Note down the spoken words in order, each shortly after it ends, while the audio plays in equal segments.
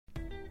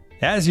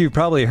As you've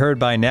probably heard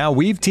by now,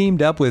 we've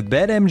teamed up with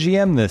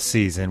BetMGM this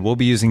season. We'll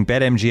be using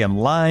BetMGM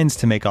lines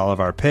to make all of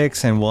our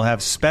picks, and we'll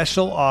have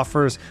special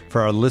offers for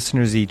our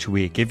listeners each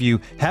week. If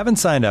you haven't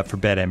signed up for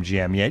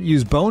BetMGM yet,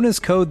 use bonus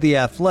code The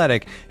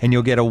Athletic, and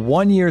you'll get a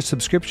 1-year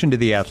subscription to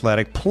The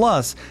Athletic,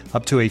 plus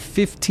up to a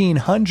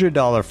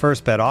 $1,500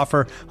 first bet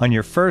offer on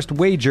your first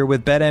wager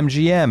with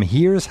BetMGM.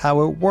 Here's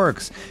how it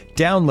works.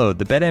 Download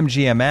the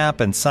BetMGM app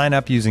and sign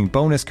up using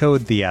bonus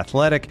code The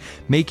Athletic.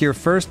 Make your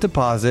first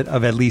deposit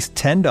of at least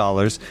 $10.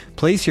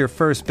 Place your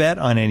first bet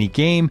on any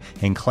game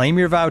and claim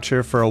your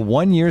voucher for a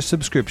 1-year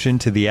subscription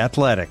to The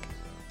Athletic.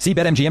 See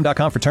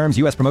BetMGM.com for terms.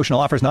 U.S. promotional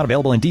offers not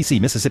available in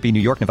D.C., Mississippi, New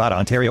York, Nevada,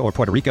 Ontario, or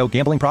Puerto Rico.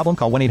 Gambling problem?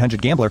 Call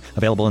 1-800-GAMBLER.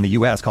 Available in the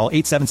U.S. Call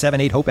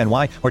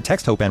 877-8-HOPE-NY or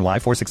text HOPE-NY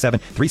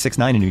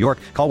 467-369 in New York.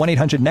 Call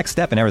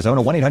 1-800-NEXT-STEP in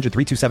Arizona.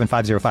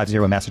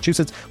 1-800-327-5050 in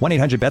Massachusetts.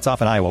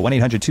 1-800-BETS-OFF in Iowa.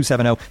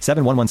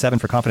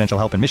 1-800-270-7117 for confidential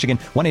help in Michigan.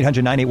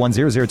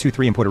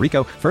 1-800-981-0023 in Puerto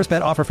Rico. First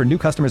bet offer for new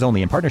customers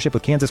only in partnership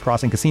with Kansas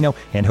Crossing Casino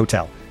and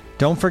Hotel.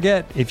 Don't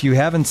forget, if you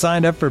haven't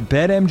signed up for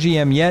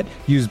BetMGM yet,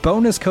 use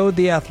bonus code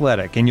The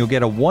Athletic, and you'll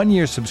get a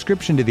 1-year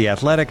subscription to The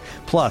Athletic,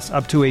 plus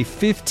up to a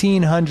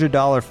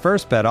 $1,500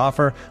 first bet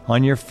offer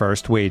on your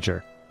first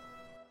wager.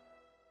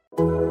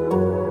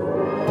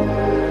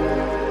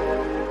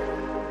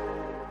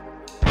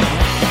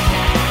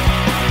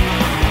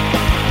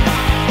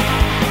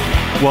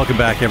 Welcome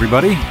back,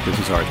 everybody. This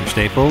is Arthur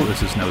Staple.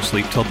 This is No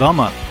Sleep Till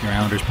Belmont, your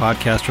Islanders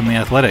podcast from The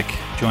Athletic.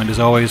 Joined as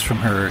always from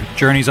her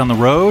journeys on the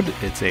road,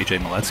 it's AJ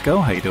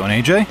Maletzko. How you doing,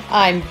 AJ?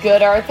 I'm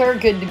good, Arthur.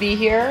 Good to be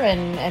here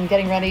and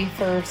getting ready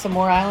for some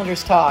more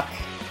Islanders talk.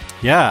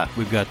 Yeah,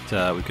 we've got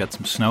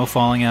some snow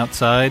falling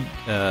outside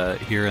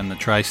here in the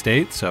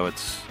tri-state, so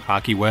it's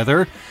hockey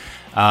weather.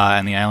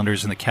 And the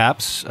Islanders and the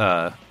Caps,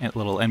 a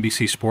little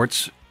NBC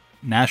Sports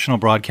national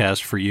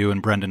broadcast for you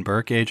and Brendan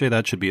Burke, AJ.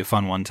 That should be a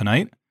fun one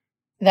tonight.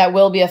 That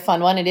will be a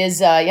fun one. It is,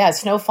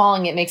 snow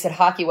falling. It makes it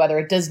hockey weather.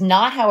 It does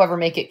not, however,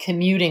 make it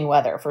commuting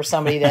weather for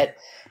somebody that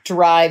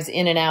drives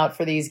in and out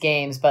for these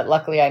games. But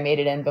luckily, I made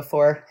it in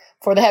before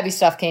the heavy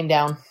stuff came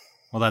down.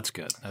 Well, that's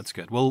good. That's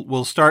good.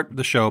 We'll start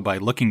the show by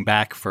looking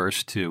back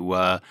first to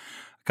a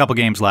couple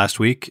games last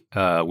week,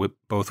 with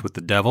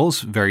the Devils.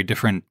 Very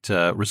different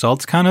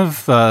results, kind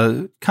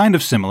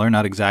of similar,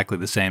 not exactly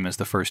the same as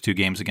the first two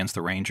games against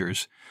the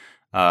Rangers.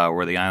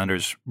 Where the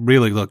Islanders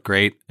really looked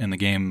great in the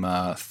game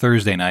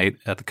Thursday night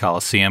at the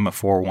Coliseum, a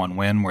 4-1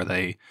 win where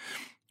they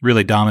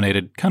really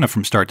dominated kind of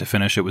from start to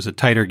finish. It was a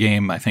tighter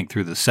game, I think,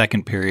 through the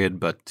second period,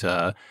 but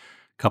a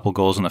couple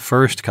goals in the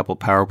first, a couple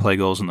power play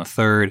goals in the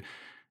third.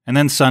 And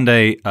then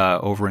Sunday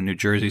over in New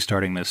Jersey,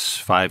 starting this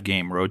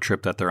 5-game road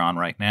trip that they're on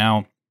right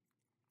now.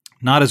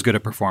 Not as good a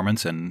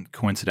performance, and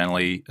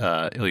coincidentally,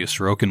 Ilya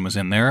Sorokin was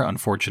in there.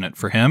 Unfortunate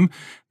for him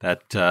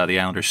that the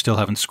Islanders still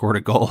haven't scored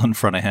a goal in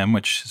front of him,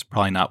 which is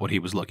probably not what he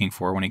was looking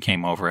for when he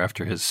came over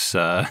after his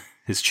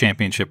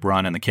championship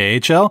run in the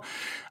KHL.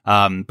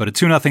 But a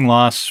 2-0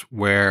 loss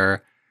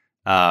where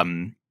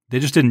they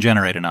just didn't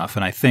generate enough,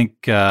 and I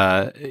think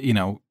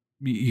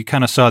you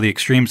kind of saw the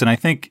extremes, and I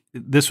think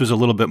this was a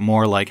little bit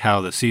more like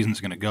how the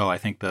season's going to go. I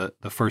think the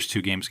first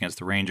two games against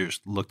the Rangers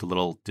looked a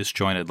little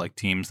disjointed, like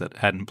teams that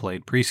hadn't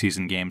played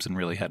preseason games and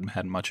really hadn't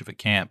had much of a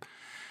camp.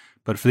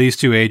 But for these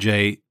two,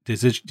 AJ,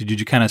 did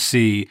you kind of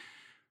see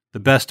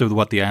the best of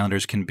what the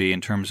Islanders can be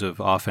in terms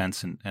of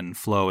offense and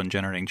flow and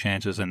generating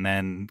chances, and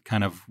then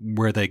kind of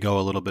where they go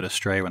a little bit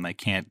astray when they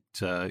can't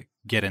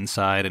get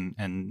inside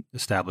and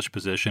establish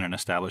position and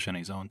establish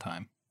any zone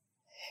time?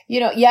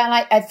 And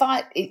I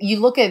thought you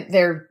look at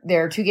their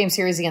 2-game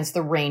series against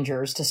the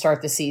Rangers to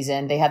start the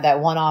season. They had that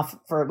one-off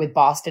with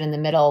Boston in the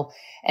middle,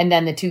 and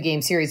then the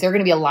 2-game series. There are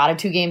going to be a lot of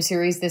 2-game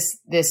series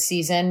this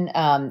season.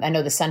 I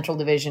know the Central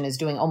Division is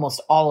doing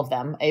almost all of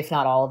them, if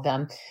not all of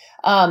them.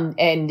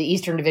 And the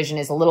Eastern Division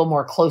is a little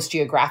more close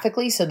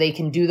geographically, so they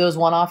can do those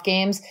one-off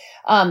games.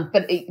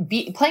 But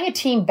playing a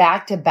team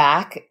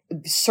back-to-back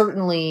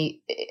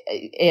certainly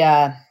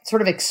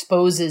sort of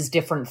exposes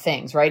different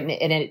things, right?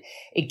 And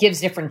it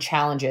gives different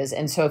challenges.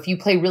 And so if you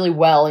play really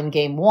well in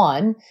game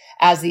one,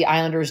 as the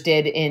Islanders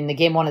did in the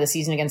game one of the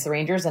season against the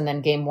Rangers and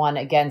then game one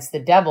against the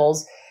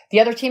Devils, the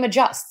other team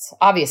adjusts,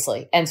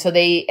 obviously. And so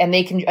they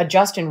can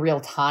adjust in real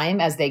time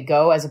as they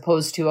go, as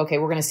opposed to, okay,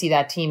 we're going to see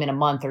that team in a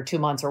month or 2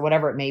 months or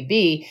whatever it may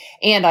be.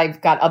 And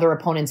I've got other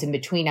opponents in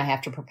between I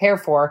have to prepare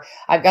for.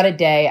 I've got a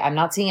day. I'm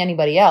not seeing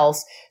anybody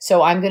else.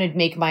 So I'm going to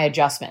make my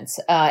adjustments.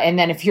 And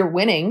then if you're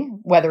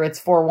winning, whether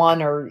it's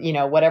 4-1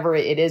 or, whatever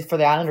it is for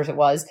the Islanders it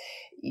was,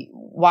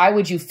 why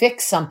would you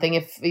fix something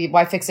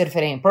why fix it if it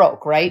ain't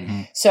broke, right?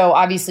 Mm-hmm. So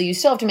obviously you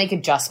still have to make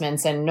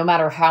adjustments, and no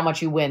matter how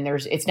much you win,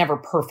 it's never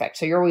perfect.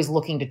 So you're always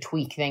looking to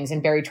tweak things,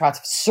 and Barry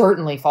Trotz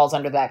certainly falls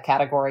under that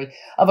category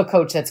of a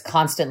coach that's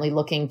constantly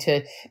looking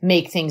to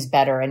make things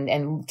better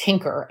and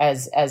tinker,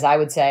 as I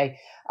would say.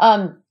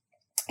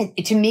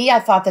 To me, I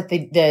thought that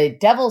the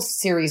Devils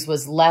series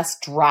was less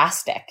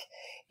drastic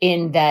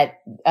in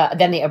that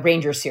than the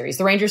Rangers series.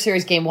 The Rangers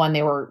series game one,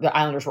 the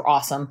Islanders were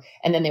awesome,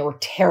 and then they were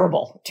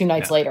terrible 2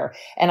 nights later.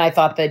 And I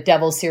thought the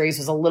Devils series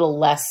was a little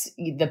less,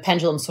 the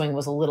pendulum swing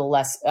was a little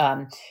less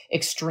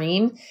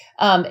extreme.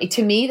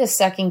 To me, the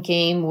second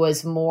game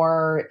was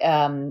more,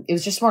 it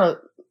was just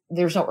more,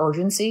 there's no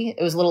urgency.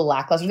 It was a little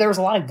lackluster. There was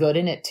a lot of good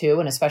in it too,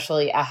 and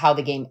especially how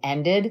the game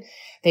ended.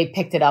 They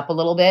picked it up a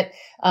little bit.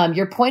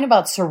 Your point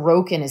about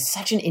Sorokin is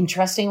such an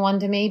interesting one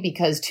to me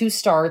because 2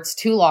 starts,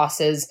 2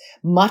 losses,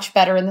 much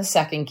better in the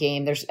second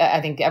game.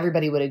 I think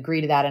everybody would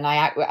agree to that. And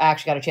I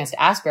actually got a chance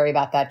to ask Barry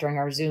about that during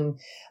our Zoom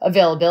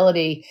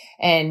availability.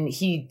 And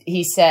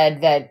he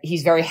said that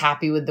he's very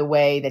happy with the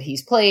way that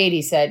he's played.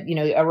 He said,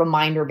 a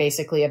reminder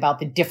basically about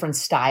the different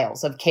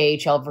styles of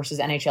KHL versus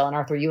NHL. And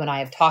Arthur, you and I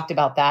have talked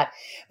about that.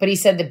 But he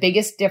said the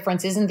biggest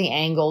difference isn't the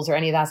angles or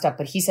any of that stuff,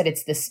 but he said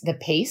it's the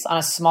pace on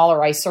a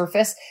smaller ice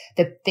surface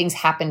that things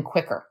happen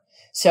quicker.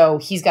 So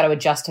he's got to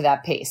adjust to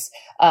that pace.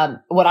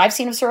 What I've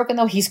seen of Sorokin,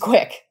 though, he's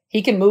quick.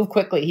 He can move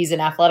quickly. He's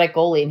an athletic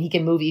goalie, and he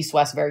can move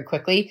east-west very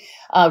quickly.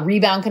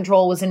 Rebound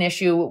control was an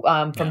issue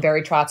from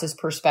Barry Trotz's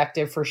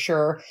perspective, for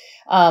sure.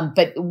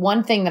 But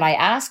one thing that I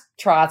asked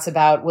Trotz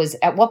about was,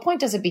 at what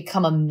point does it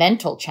become a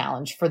mental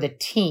challenge for the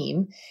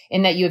team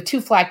in that you have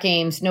 2 flat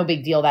games, no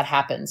big deal, that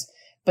happens.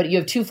 But you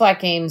have 2 flat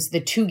games, the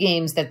 2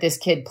 games that this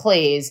kid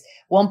plays.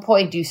 One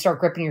point, do you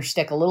start gripping your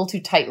stick a little too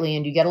tightly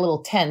and you get a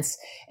little tense?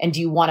 And do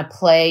you want to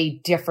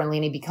play differently?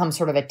 And it becomes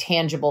sort of a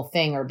tangible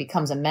thing or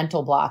becomes a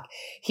mental block.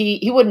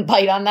 He wouldn't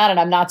bite on that, and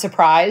I'm not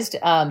surprised.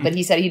 But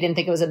he said he didn't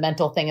think it was a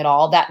mental thing at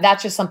all.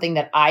 That's just something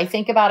that I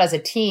think about as a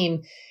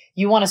team.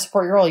 You want to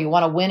support your role. You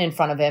want to win in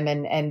front of him.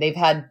 And they've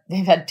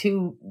had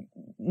 2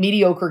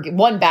 mediocre,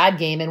 1 bad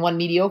game and 1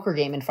 mediocre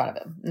game in front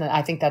of him. And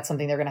I think that's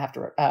something they're going to have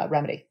to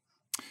remedy.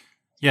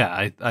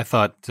 Yeah, I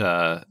thought,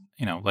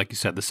 like you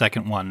said, the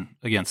second one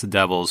against the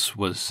Devils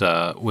was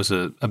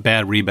a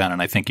bad rebound,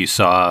 and I think you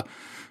saw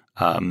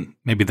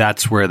maybe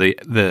that's where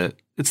the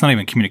it's not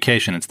even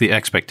communication; it's the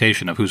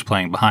expectation of who's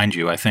playing behind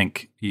you. I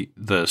think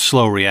the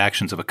slow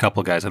reactions of a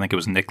couple guys. I think it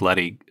was Nick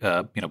Leddy.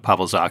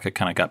 Pavel Zacha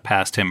kind of got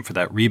past him for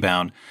that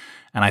rebound,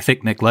 and I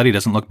think Nick Leddy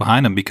doesn't look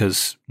behind him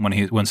because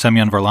when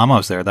Semyon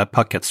Varlamov's there, that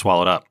puck gets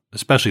swallowed up,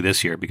 especially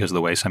this year because of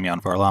the way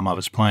Semyon Varlamov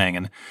is playing.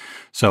 And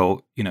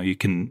so,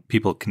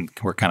 people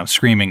were kind of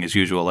screaming as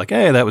usual, like,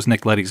 hey, that was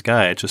Nick Leddy's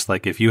guy. It's just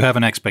like, if you have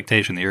an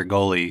expectation that your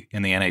goalie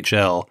in the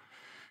NHL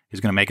is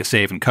going to make a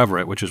save and cover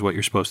it, which is what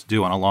you're supposed to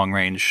do on a long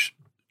range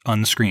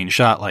unscreened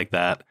shot like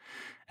that,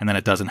 and then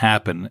it doesn't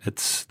happen,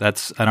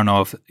 I don't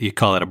know if you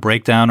call it a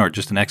breakdown or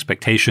just an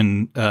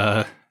expectation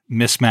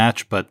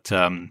mismatch, but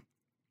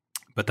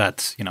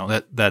that's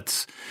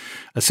that's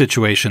a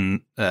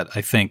situation that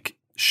I think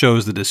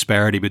shows the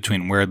disparity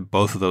between where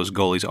both of those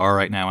goalies are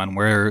right now and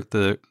where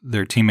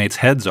their teammates'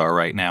 heads are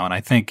right now. And I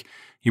think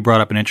you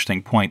brought up an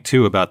interesting point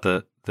too about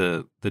the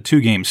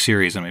 2-game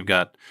series, and we've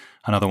got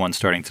another one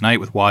starting tonight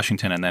with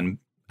Washington, and then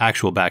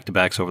actual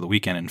back-to-backs over the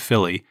weekend in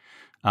Philly.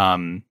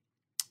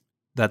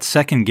 That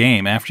second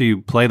game, after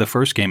you play the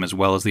first game as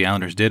well as the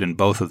Islanders did in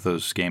both of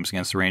those games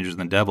against the Rangers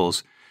and the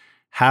Devils,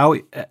 how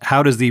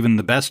does even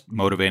the best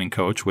motivating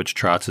coach, which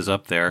Trotz is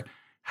up there,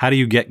 how do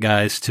you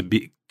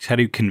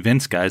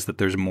convince guys that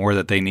there's more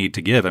that they need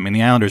to give? I mean,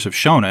 the Islanders have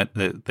shown it.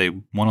 They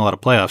won a lot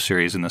of playoff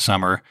series in the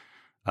summer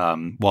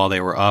while they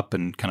were up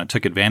and kind of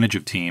took advantage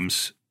of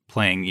teams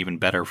playing even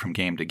better from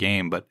game to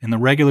game. But in the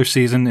regular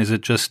season, is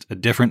it just a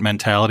different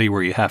mentality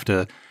where you have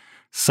to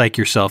psych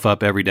yourself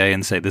up every day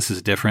and say, this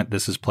is different,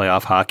 this is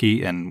playoff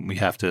hockey, and we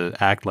have to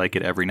act like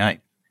it every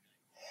night?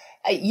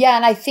 Yeah,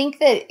 and I think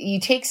that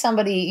you take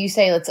somebody, you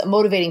say it's a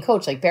motivating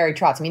coach like Barry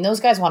Trotz. I mean, those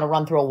guys want to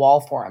run through a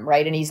wall for him,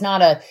 right? And he's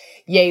not a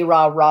yay,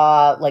 rah,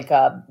 rah, like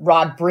a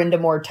Rod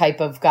Brindamore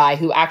type of guy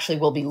who actually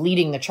will be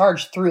leading the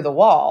charge through the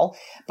wall.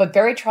 But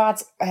Barry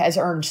Trotz has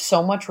earned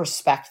so much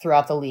respect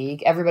throughout the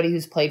league. Everybody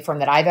who's played for him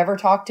that I've ever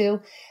talked to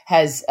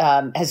has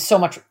so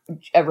much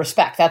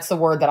respect. That's the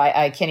word that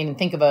I can't even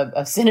think of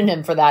a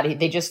synonym for that.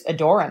 They just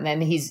adore him,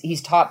 and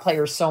he's taught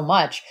players so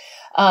much.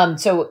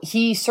 So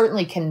he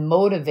certainly can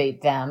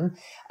motivate them.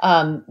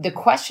 The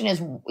question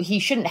is, he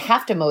shouldn't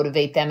have to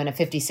motivate them in a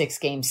 56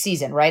 game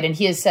season, right? And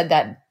he has said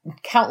that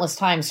countless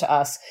times to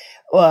us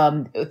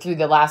through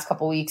the last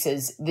couple of weeks,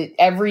 is that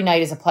every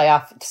night is a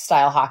playoff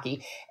style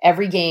hockey.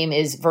 Every game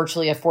is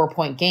virtually a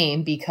 4-point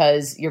game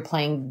because you're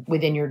playing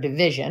within your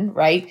division,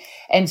 right?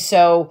 And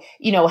so,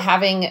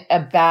 having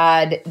a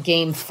bad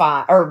game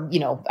 5, or,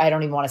 I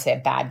don't even want to say a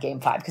bad game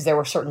 5, because there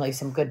were certainly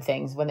some good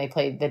things when they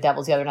played the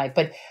Devils the other night,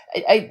 but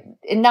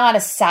it's not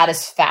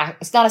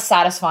a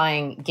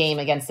satisfying game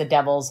against the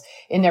Devils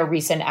in their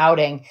recent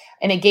outing.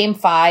 In a game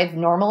 5,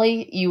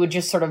 normally you would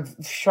just sort of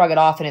shrug it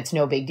off and it's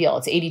no big deal.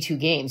 It's 82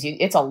 games.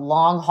 It's a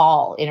long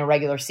haul in a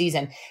regular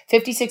season.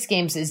 56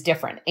 games is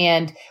different.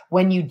 And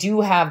when you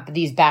do have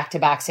these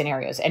back-to-back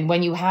scenarios, and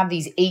when you have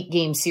these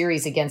 8-game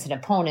series against an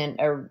opponent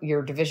or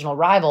your divisional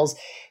rivals,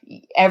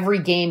 every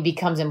game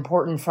becomes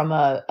important from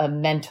a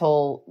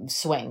mental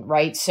swing,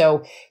 right?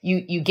 So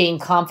you gain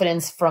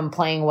confidence from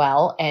playing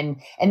well.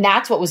 And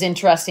that's what was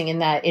interesting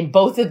in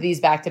both of these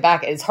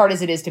back-to-back, as hard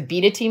as it is to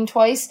beat a team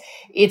twice,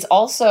 it's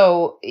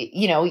also,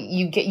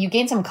 you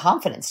gain some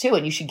confidence too,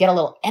 and you should get a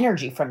little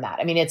energy from that.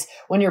 I mean, it's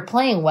when you're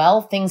playing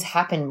well, things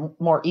happen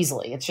more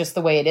easily. It's just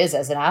the way it is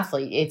as an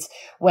athlete. It's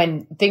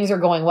when things are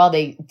going well,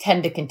 they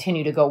tend to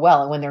continue to go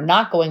well. And when they're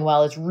not going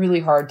well, it's really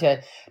hard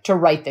to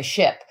right the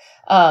ship.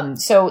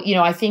 So,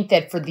 I think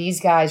that for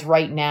these guys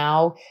right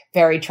now,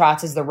 Barry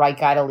Trotz is the right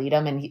guy to lead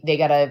them, and they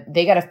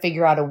gotta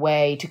figure out a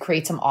way to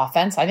create some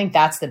offense. I think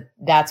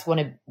that's one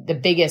of the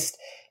biggest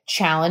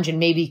challenge and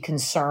maybe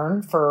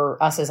concern for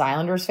us as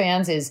Islanders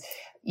fans is,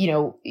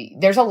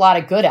 there's a lot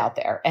of good out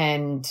there.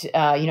 And,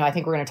 I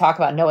think we're going to talk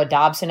about Noah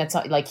Dobson. It's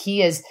not like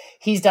he's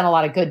done a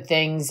lot of good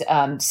things.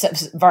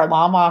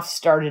 Varlamov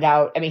started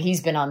out,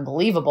 he's been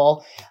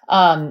unbelievable.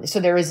 So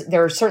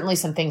there are certainly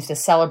some things to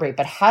celebrate,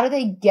 but how do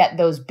they get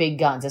those big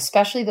guns,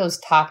 especially those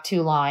top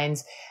two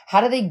lines?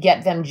 How do they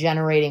get them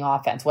generating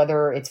offense,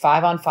 whether it's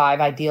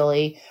 5-on-5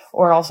 ideally,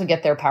 or also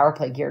get their power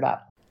play geared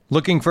up?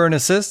 Looking for an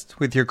assist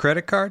with your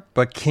credit card,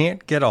 but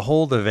can't get a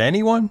hold of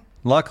anyone?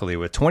 Luckily,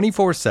 with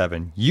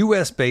 24/7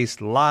 U.S.-based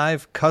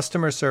live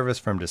customer service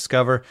from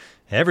Discover,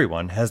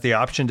 everyone has the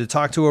option to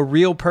talk to a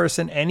real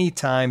person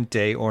anytime,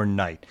 day or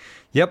night.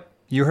 Yep,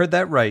 you heard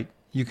that right.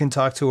 You can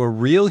talk to a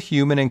real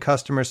human in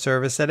customer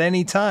service at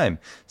any time.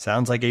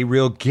 Sounds like a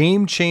real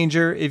game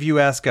changer if you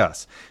ask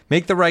us.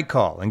 Make the right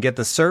call and get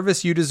the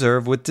service you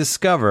deserve with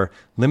Discover.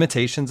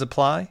 Limitations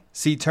apply.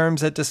 See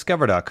terms at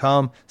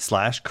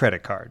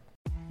discover.com/creditcard.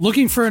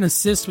 Looking for an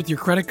assist with your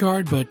credit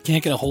card but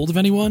can't get a hold of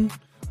anyone?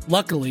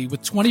 Luckily,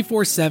 with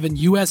 24/7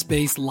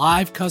 U.S.-based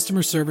live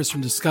customer service from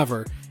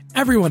Discover,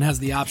 everyone has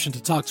the option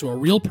to talk to a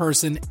real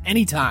person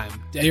anytime,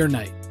 day or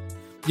night.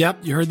 Yep,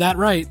 you heard that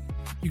right.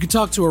 You can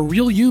talk to a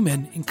real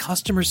human in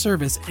customer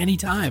service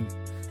anytime.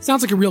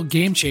 Sounds like a real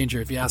game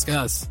changer if you ask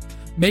us.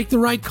 Make the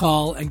right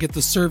call and get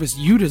the service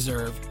you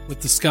deserve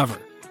with Discover.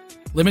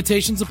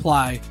 Limitations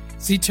apply.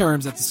 See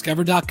terms at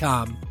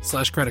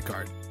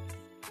discover.com/creditcard.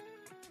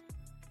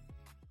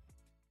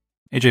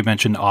 AJ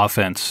mentioned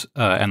offense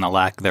and the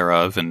lack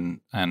thereof, and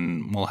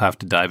we'll have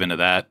to dive into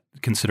that,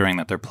 considering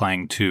that they're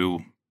playing two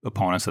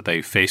opponents that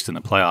they faced in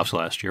the playoffs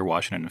last year,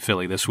 Washington and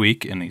Philly this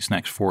week in these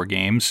next 4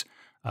 games.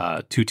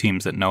 Two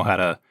teams that know how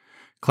to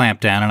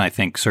clamp down, and I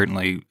think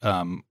certainly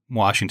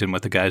Washington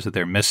with the guys that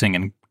they're missing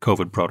in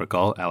COVID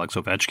protocol, Alex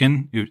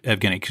Ovechkin,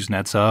 Evgeny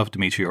Kuznetsov,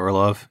 Dmitry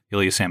Orlov,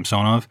 Ilya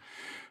Samsonov.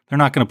 They're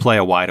not going to play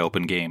a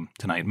wide-open game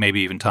tonight,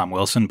 maybe even Tom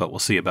Wilson, but we'll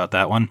see about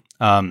that one.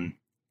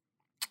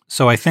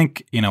 So I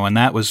think, and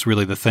that was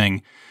really the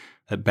thing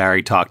that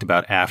Barry talked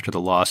about after the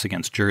loss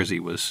against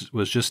Jersey was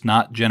just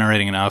not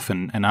generating enough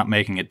and not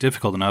making it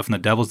difficult enough. And the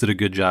Devils did a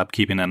good job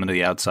keeping them to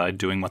the outside,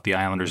 doing what the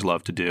Islanders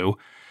love to do.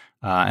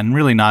 And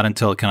really not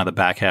until kind of the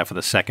back half of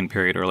the second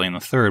period, early in the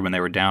third, when they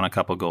were down a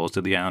couple goals,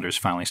 did the Islanders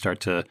finally start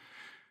to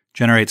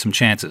generate some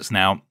chances.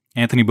 Now,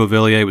 Anthony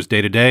Beauvillier was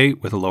day-to-day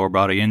with a lower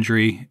body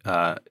injury.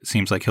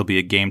 Seems like he'll be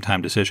a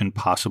game-time decision,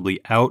 possibly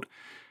out.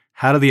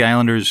 How do the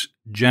Islanders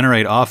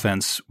generate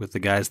offense with the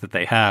guys that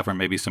they have, or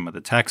maybe some of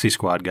the taxi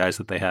squad guys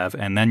that they have,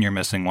 and then you're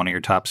missing one of your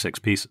top 6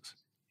 pieces?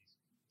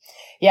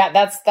 Yeah,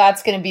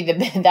 that's going to be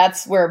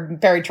that's where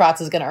Barry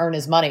Trotz is going to earn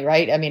his money,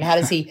 right? I mean, how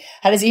does he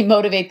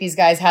motivate these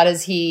guys? How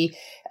does he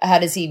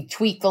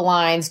tweak the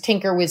lines,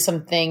 tinker with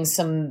some things?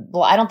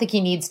 I don't think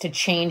he needs to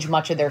change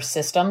much of their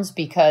systems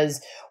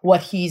because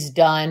what he's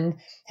done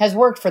has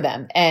worked for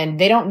them, and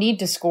they don't need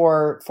to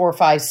score 4,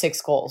 5,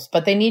 6 goals,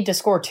 but they need to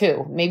score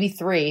 2, maybe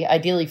 3,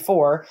 ideally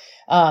 4,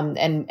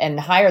 and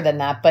higher than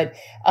that. But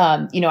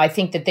I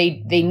think that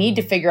they need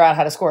to figure out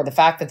how to score. The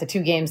fact that the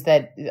 2 games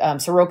that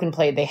Sorokin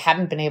played, they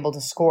haven't been able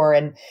to score.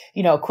 And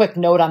a quick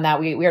note on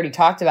that, we already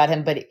talked about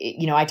him, but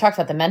I talked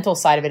about the mental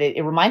side of it.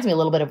 It reminds me a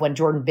little bit of when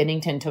Jordan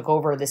Binnington took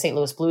over the St.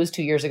 Louis Blues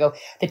 2 years ago.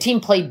 The team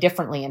played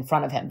differently in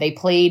front of him. They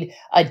played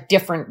a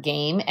different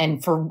game,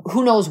 and for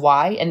who knows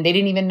why, and they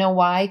didn't even know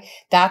why.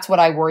 That's what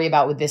I worry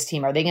about with this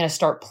team. Are they going to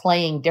start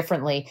playing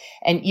differently?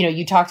 And,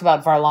 you talked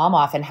about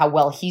Varlamov and how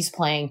well he's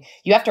playing.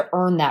 You have to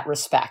earn that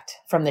respect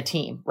from the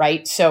team,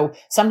 right? So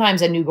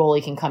sometimes a new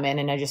goalie can come in,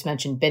 and I just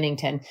mentioned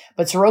Binnington,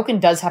 but Sorokin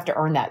does have to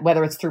earn that,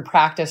 whether it's through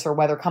practice or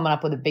whether coming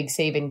up with a big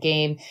save in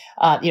game.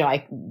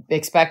 I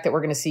expect that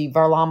we're going to see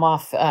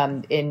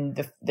Varlamov in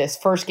this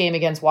first game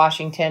against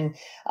Washington.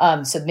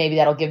 So maybe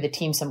that'll give the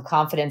team some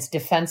confidence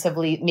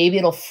defensively. Maybe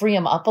it'll free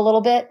them up a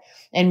little bit.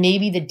 And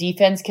maybe the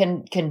defense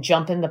can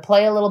jump into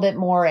play a little bit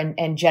more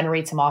and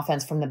generate some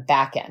offense from the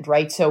back end,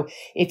 right? So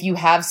if you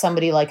have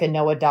somebody like a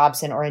Noah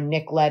Dobson or a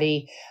Nick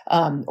Leddy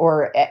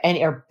or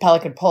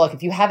Pelican Pollock,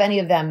 if you have any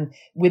of them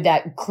with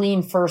that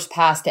clean first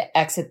pass to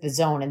exit the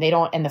zone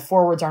and the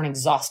forwards aren't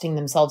exhausting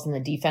themselves in the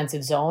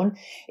defensive zone,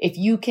 if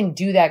you can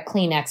do that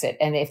clean exit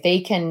and if they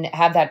can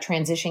have that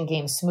transition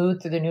game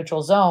smooth through the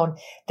neutral zone,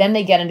 then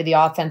they get into the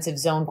offensive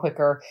zone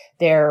quicker.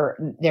 They're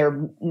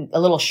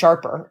a little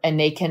sharper and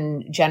they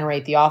can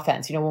generate the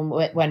offense.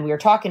 When we were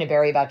talking to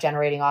Barry about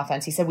generating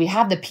offense, he said, we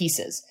have the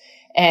pieces.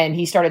 And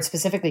he started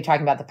specifically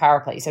talking about the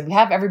power play. He said, we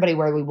have everybody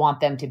where we want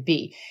them to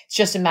be. It's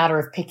just a matter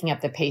of picking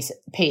up the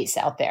pace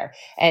out there.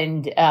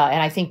 And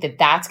I think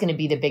that's going to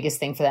be the biggest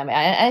thing for them.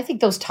 And I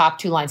think those top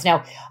two lines.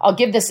 Now, I'll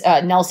give this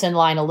Nelson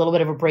line a little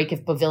bit of a break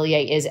if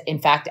Beauvillier is in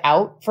fact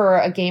out for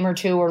a game or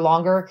two or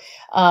longer.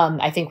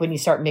 I think when you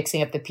start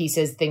mixing up the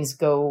pieces, things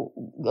go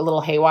a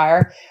little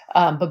haywire.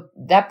 But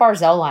that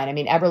Barzal line, I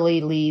mean,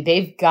 Eberle, Lee,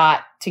 they've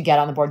got to get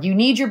on the board. You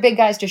need your big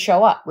guys to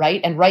show up,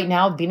 right? And right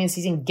now, beginning of the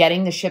season,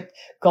 getting the ship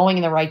going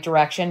in the right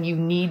direction, you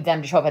need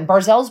them to show up. And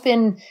Barzal's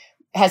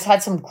has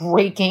had some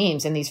great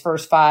games in these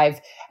first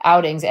 5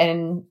 outings,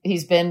 and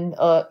he's been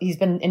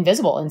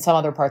invisible in some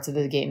other parts of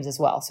the games as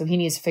well. So he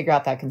needs to figure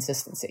out that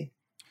consistency.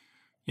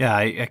 Yeah,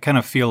 I kind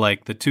of feel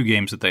like the 2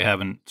 games that they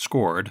haven't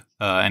scored,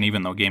 and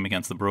even the game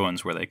against the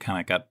Bruins where they kind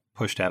of got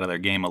pushed out of their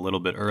game a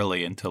little bit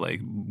early until they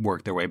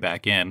worked their way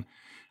back in.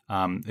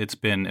 It's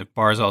been, if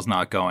Barzal's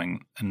not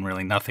going, and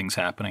really nothing's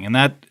happening. And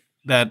that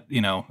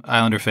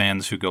Islander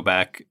fans who go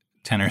back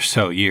 10 or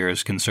so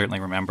years can certainly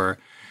remember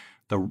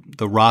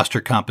the roster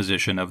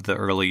composition of the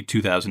early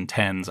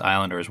 2010s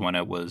Islanders, when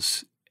it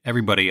was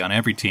everybody on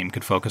every team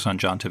could focus on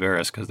John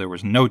Tavares because there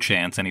was no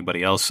chance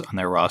anybody else on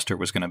their roster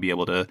was going to be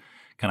able to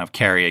kind of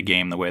carry a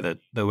game the way that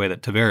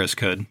Tavares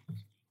could.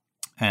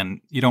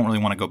 And you don't really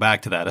want to go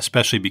back to that,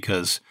 especially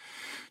because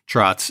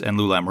Trotz and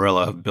Lou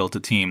Lamoriello have built a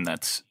team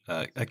that's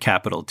a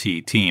capital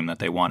T team that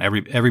they want.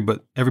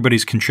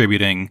 Everybody's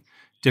contributing,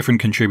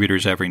 different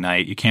contributors every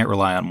night. You can't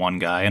rely on one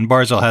guy. And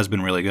Barzal has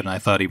been really good, and I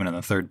thought even in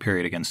the third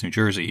period against New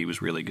Jersey he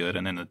was really good.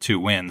 And in the 2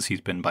 wins,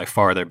 he's been by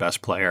far their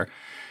best player.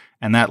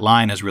 And that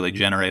line has really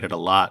generated a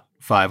lot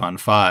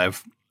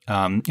 5-on-5.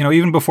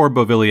 Even before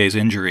Beauvillier's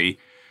injury,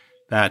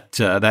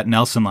 that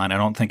Nelson line I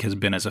don't think has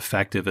been as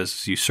effective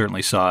as you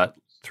certainly saw it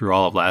through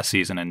all of last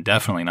season, and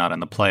definitely not in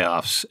the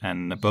playoffs.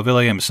 And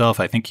Beauvillier himself,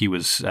 I think he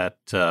was at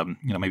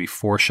maybe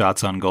 4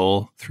 shots on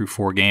goal through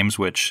 4 games,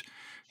 which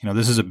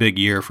this is a big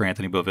year for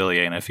Anthony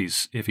Beauvillier. And if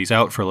he's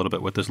out for a little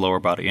bit with this lower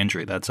body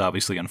injury, that's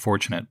obviously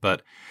unfortunate.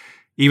 But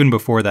even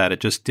before that, it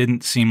just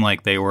didn't seem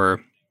like they were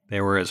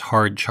as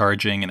hard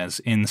charging and as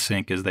in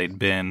sync as they'd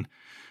been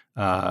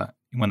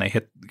when they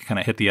hit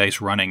the ice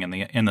running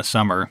in the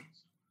summer.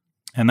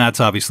 And that's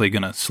obviously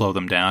going to slow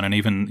them down. And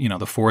even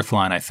the fourth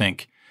line, I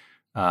think,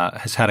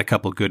 has had a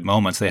couple good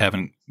moments. They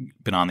haven't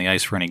been on the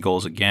ice for any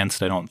goals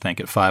against, I don't think,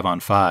 at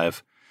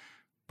 5-on-5.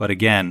 But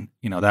again,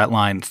 that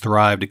line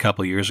thrived a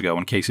couple of years ago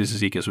when Casey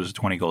Cizikas was a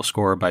 20-goal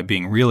scorer by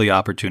being really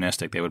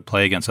opportunistic. They would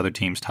play against other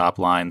teams' top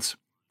lines,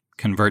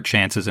 convert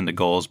chances into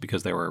goals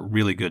because they were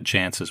really good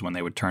chances when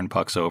they would turn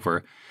pucks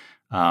over.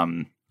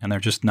 And there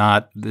just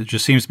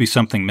seems to be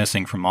something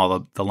missing from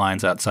all the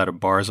lines outside of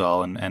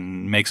Barzal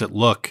and makes it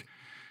look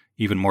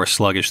even more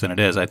sluggish than it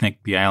is. I think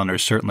the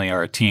Islanders certainly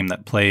are a team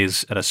that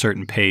plays at a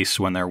certain pace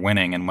when they're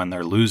winning, and when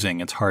they're losing,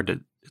 it's hard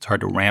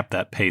to ramp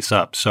that pace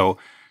up. So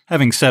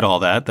having said all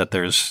that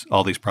there's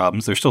all these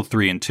problems, they're still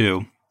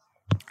 3-2,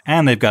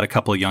 and they've got a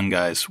couple of young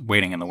guys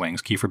waiting in the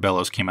wings. Kiefer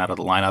Bellows came out of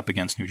the lineup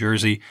against New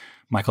Jersey.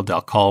 Michael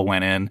Dal Colle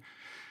went in.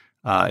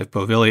 If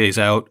Beauvillier's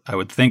out, I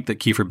would think that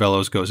Kiefer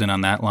Bellows goes in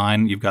on that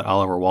line. You've got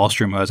Oliver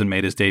Wahlstrom, who hasn't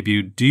made his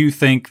debut. Do you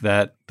think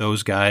that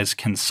those guys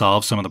can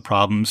solve some of the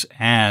problems?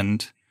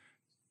 And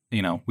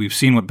we've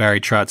seen what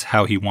Barry Trotz,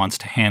 how he wants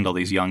to handle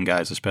these young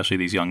guys, especially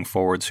these young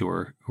forwards who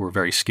are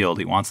very skilled.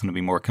 He wants them to be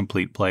more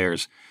complete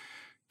players.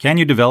 Can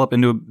you develop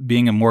into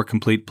being a more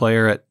complete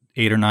player at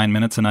 8 or 9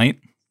 minutes a night?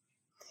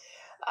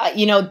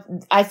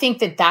 I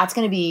think that's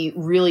going to be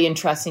really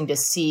interesting to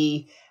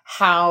see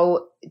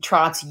how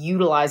Trotz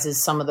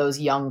utilizes some of those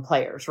young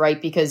players, right?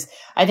 Because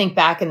I think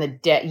back in the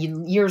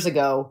years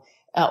ago,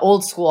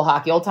 old school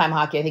hockey, old time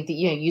hockey, I think that,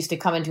 you used to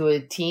come into a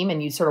team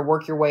and you sort of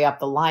work your way up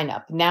the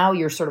lineup. Now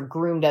you're sort of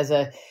groomed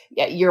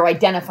you're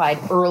identified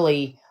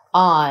early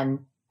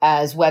on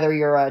as whether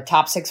you're a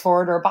top 6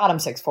 forward or a bottom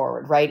 6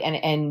 forward, right?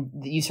 And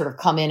you sort of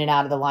come in and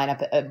out of the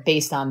lineup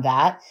based on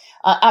that.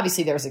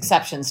 Obviously there's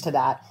exceptions to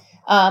that.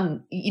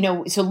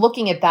 So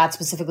looking at that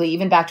specifically,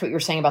 even back to what you're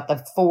saying about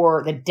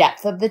the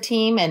depth of the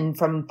team, and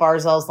from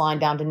Barzal's line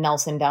down to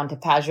Nelson, down to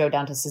Pajot,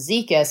 down to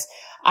Cizikas,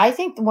 I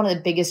think one of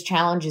the biggest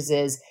challenges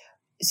is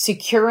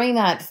securing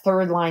that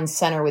third line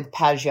center with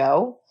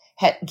Pajot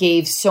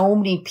gave so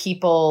many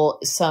people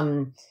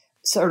some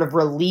sort of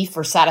relief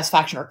or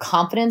satisfaction or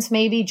confidence,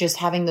 maybe just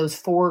having those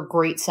 4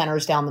 great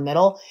centers down the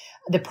middle.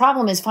 The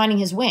problem is finding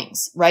his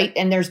wings, right?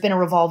 And there's been a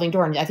revolving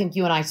door. And I think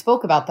you and I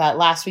spoke about that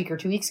last week or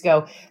 2 weeks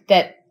ago,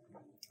 that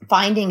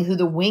finding who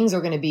the wings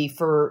are going to be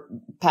for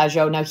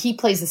Pajot. Now, he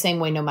plays the same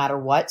way no matter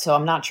what. So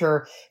I'm not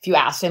sure if you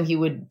asked him, he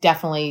would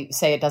definitely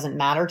say it doesn't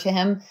matter to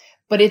him.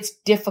 But it's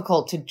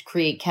difficult to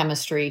create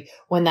chemistry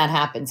when that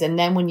happens. And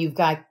then when you've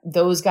got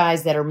those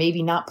guys that are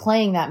maybe not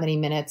playing that many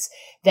minutes,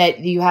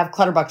 that you have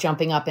Clutterbuck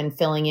jumping up and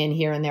filling in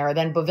here and there. Or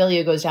then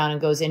Beauvillier goes down and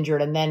goes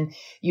injured. And then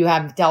you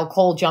have Dal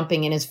Colle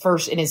jumping in his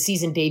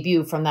season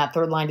debut from that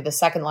third line to the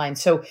second line.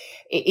 So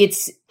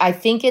I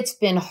think it's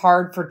been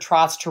hard for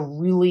Trotz to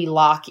really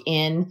lock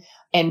in.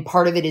 And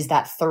part of it is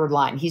that third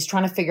line. He's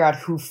trying to figure out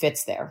who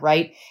fits there,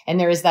 right? And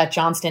there is that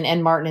Johnston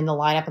and Martin in the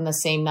lineup on the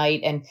same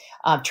night. And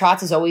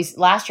Trotz is always,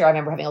 last year I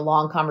remember having a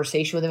long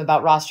conversation with him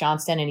about Ross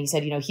Johnston. And he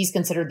said, he's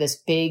considered this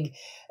big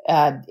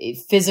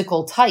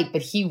physical type,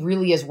 but he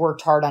really has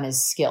worked hard on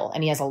his skill,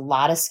 and he has a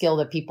lot of skill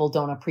that people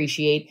don't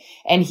appreciate.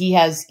 And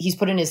he's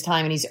put in his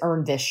time and he's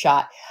earned this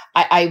shot.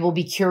 I will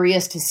be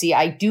curious to see.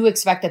 I do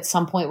expect at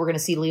some point we're going to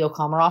see Leo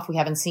Komarov. We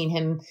haven't seen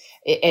him.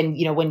 And,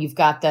 when you've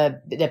got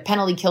the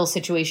penalty kill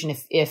situation,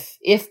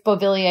 if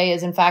Beauvillier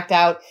is in fact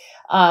out.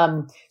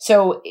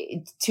 So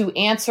to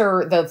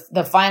answer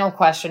the final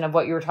question of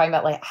what you were talking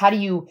about, like, how do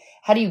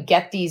you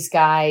get these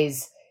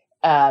guys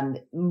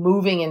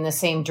moving in the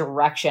same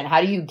direction?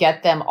 How do you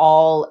get them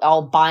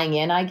all buying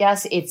in? I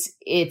guess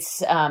it's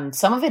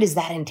some of it is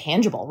that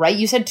intangible, right?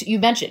 You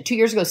mentioned 2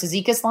 years ago,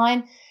 Cizikas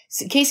line,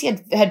 Casey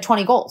had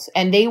 20 goals,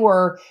 and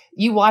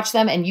you watch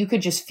them and you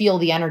could just feel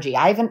the energy.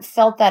 I haven't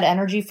felt that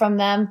energy from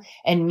them.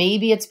 And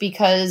maybe it's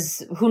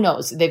because, who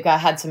knows, they've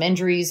had some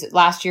injuries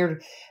last year.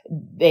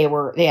 They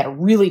had a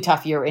really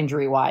tough year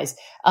injury wise.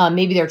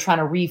 Maybe they're trying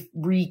to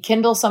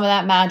rekindle some of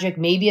that magic.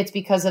 Maybe it's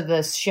because of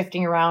the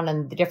shifting around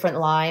and the different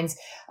lines.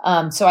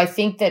 So I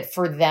think that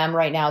for them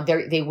right now,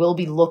 they will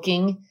be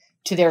looking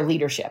to their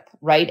leadership,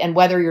 right? And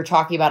whether you're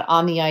talking about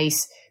on the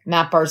ice,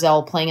 Matt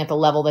Barzal playing at the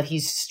level that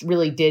he's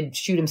really did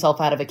shoot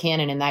himself out of a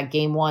cannon in that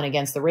game 1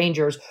 against the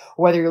Rangers,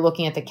 or whether you're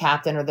looking at the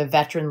captain or the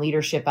veteran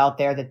leadership out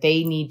there, that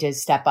they need to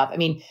step up. I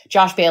mean,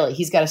 Josh Bailey,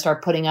 he's got to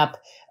start putting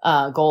up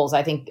goals.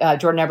 I think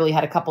Jordan Eberle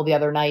had a couple the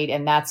other night,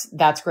 and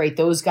that's great.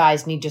 Those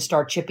guys need to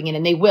start chipping in,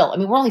 and they will. I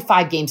mean, we're only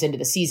 5 games into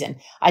the season.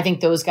 I think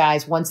those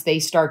guys, once they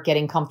start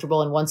getting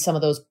comfortable and once some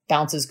of those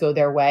bounces go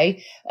their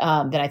way,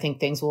 then I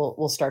think things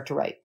will start to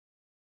right.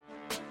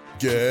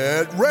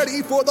 Get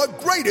ready for the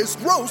greatest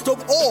roast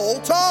of all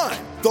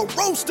time, the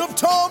Roast of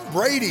Tom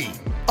Brady,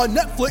 a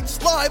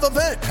Netflix live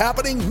event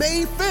happening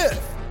May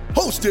 5th.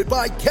 Hosted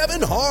by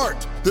Kevin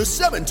Hart, the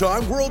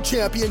 7-time world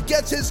champion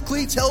gets his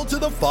cleats held to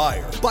the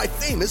fire by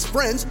famous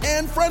friends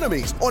and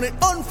frenemies on an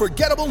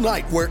unforgettable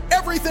night where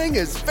everything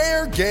is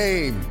fair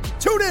game.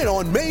 Tune in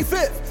on May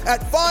 5th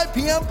at 5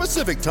 p.m.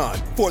 Pacific time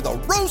for the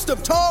Roast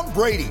of Tom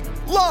Brady,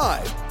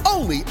 live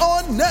only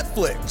on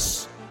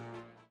Netflix.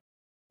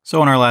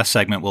 So in our last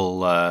segment,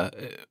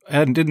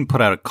 I didn't put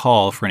out a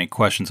call for any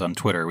questions on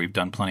Twitter. We've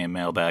done plenty of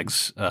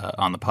mailbags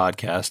on the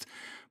podcast.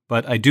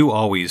 But I do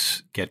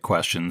always get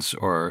questions,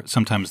 or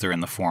sometimes they're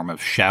in the form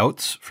of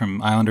shouts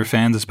from Islander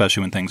fans,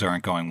 especially when things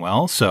aren't going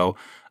well. So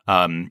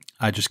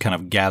I just kind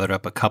of gathered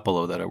up a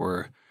couple that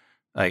were,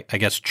 I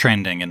guess,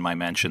 trending in my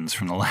mentions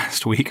from the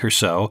last week or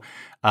so.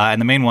 And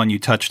the main one you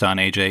touched on,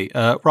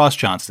 AJ, Ross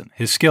Johnston.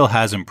 His skill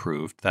has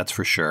improved, that's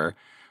for sure.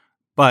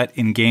 But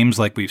in games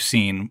like we've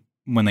seen,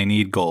 when they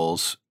need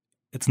goals,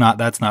 that's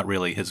not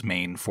really his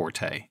main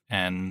forte.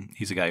 And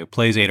he's a guy who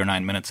plays 8 or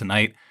 9 minutes a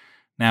night.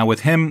 Now,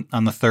 with him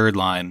on the third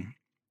line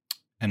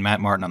and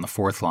Matt Martin on the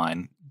fourth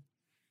line,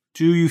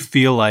 do you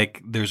feel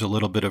like there's a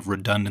little bit of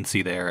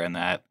redundancy there, and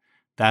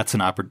that's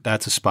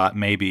a spot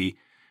maybe,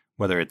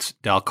 whether it's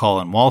Dal Coll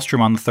and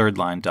Wahlstrom on the third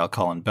line, Dal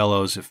Coll and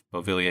Bellows if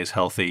Beauvillier is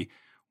healthy,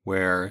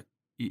 where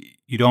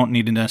you don't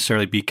need to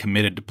necessarily be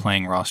committed to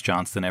playing Ross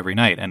Johnston every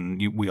night?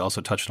 And we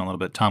also touched on a little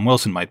bit, Tom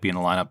Wilson might be in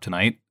the lineup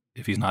tonight.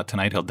 If he's not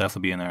tonight, he'll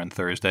definitely be in there on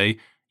Thursday.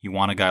 You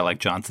want a guy like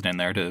Johnston in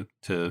there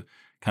to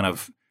kind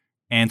of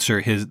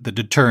answer the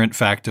deterrent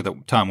factor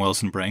that Tom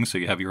Wilson brings. So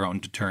you have your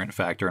own deterrent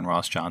factor in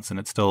Ross Johnston.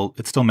 It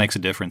still makes a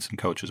difference in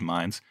coaches'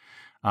 minds.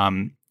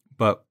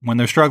 But when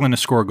they're struggling to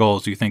score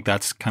goals, do you think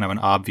that's kind of an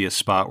obvious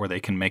spot where they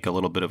can make a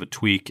little bit of a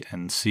tweak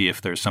and see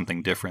if there's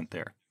something different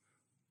there?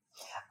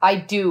 I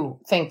do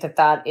think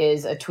that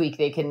is a tweak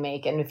they can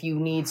make. And if you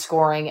need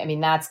scoring, I mean,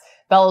 that's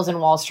Bellows and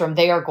Wahlstrom,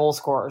 they are goal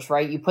scorers,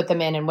 right? You put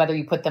them in, and whether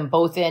you put them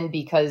both in,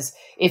 because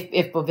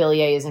if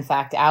Beauvillier is in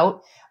fact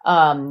out,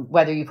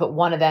 whether you put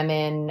one of them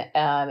in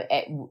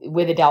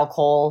with a Dal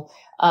Coll,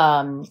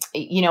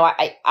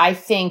 I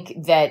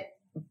think that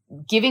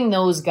giving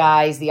those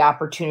guys the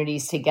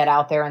opportunities to get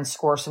out there and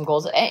score some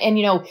goals. And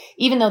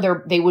even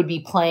though they would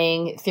be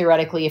playing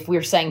theoretically, if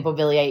we're saying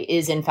Beauvillier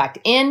is in fact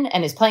in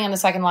and is playing on the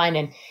second line,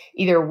 and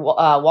either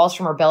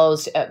Wahlstrom or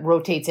Bellows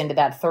rotates into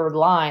that third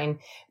line,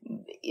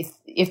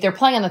 if they're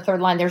playing on the third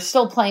line, they're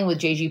still playing with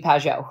JG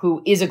Pageau,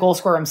 who is a goal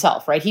scorer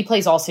himself, right? He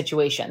plays all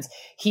situations.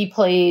 He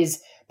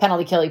plays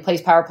penalty kill, he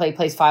plays power play,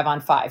 plays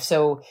 5-on-5.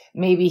 So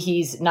maybe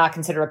he's not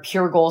considered a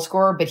pure goal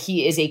scorer, but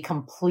he is a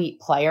complete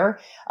player.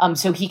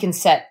 So he can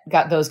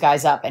got those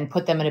guys up and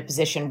put them in a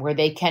position where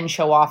they can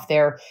show off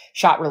their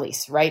shot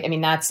release, right? I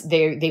mean,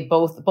 they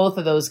both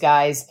of those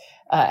guys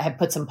have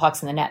put some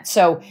pucks in the net.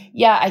 So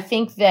yeah, I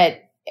think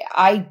that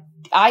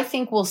I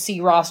think we'll see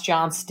Ross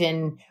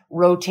Johnston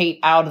rotate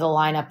out of the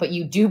lineup. But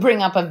you do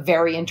bring up a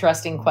very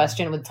interesting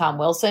question with Tom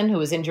Wilson, who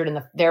was injured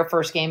in their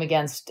first game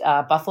against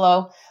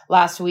Buffalo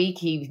last week.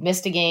 He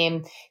missed a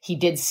game. He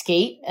did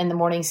skate in the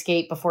morning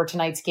skate before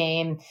tonight's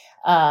game.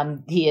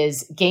 He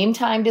is game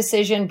time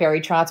decision.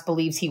 Barry Trotz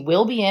believes he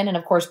will be in. And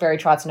of course, Barry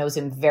Trotz knows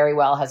him very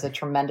well, has a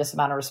tremendous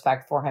amount of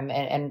respect for him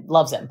and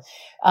loves him.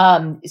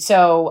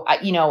 So,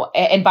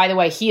 and by the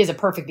way, he is a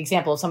perfect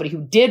example of somebody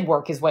who did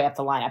work his way up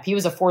the lineup. He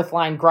was a fourth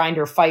line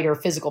grinder, fighter,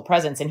 physical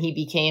presence, and he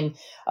became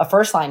a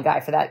first line guy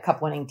for that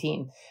cup winning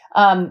team.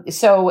 I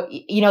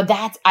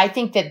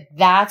think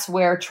that's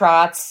where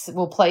Trotz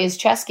will play his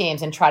chess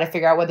games and try to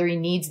figure out whether he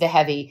needs the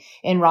heavy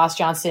in Ross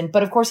Johnston.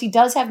 But of course, he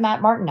does have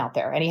Matt Martin out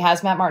there, and he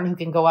has Matt Martin who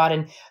can go out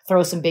and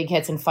throw some big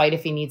hits and fight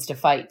if he needs to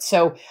fight.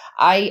 So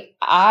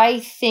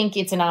I think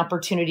it's an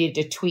opportunity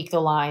to tweak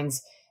the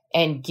lines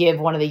and give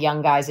one of the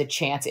young guys a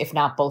chance, if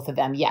not both of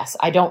them. Yes,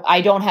 I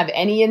don't have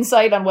any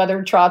insight on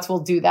whether Trotz will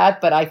do that,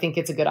 but I think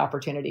it's a good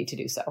opportunity to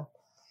do so.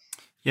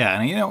 Yeah,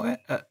 and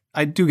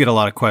I do get a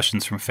lot of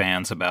questions from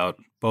fans about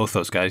both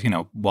those guys.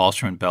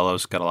 Wahlstrom and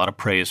Bellows got a lot of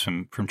praise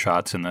from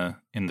Trotz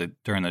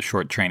during the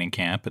short training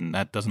camp, and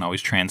that doesn't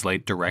always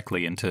translate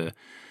directly into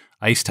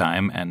ice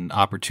time and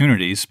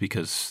opportunities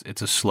because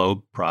it's a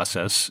slow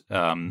process.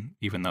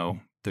 Even though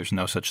there's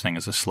no such thing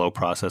as a slow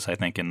process, I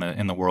think in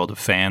the world of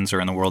fans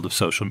or in the world of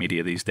social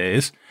media these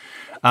days.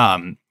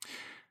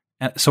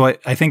 So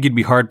I think you'd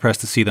be hard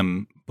pressed to see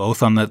them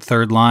both on the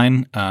third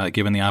line,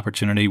 given the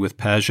opportunity with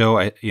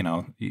Pageau.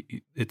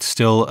 It's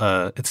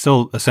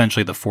still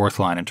essentially the fourth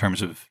line in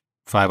terms of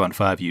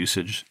 5-on-5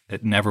 usage.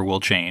 It never will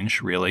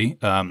change, really.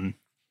 They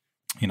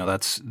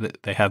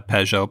have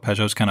Pageau.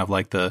 Pageau's kind of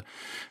like the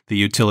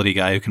utility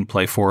guy who can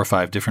play 4 or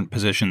 5 different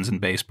positions in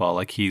baseball.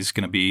 Like he's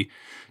going to be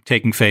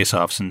taking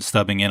faceoffs and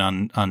stubbing in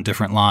on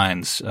different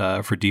lines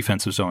for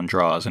defensive zone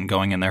draws and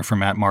going in there for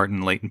Matt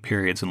Martin late in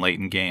periods and late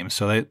in games.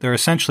 So they're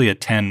essentially a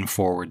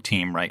 10-forward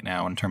team right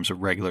now in terms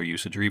of regular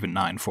usage, or even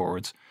 9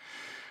 forwards.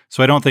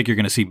 So I don't think you're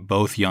going to see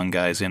both young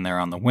guys in there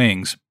on the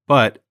wings.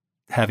 But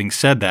having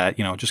said that,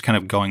 just kind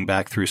of going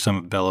back through some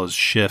of Bellows'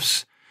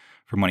 shifts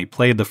from when he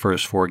played the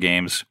first 4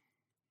 games,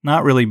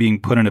 not really being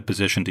put in a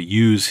position to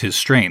use his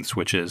strengths,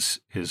 which is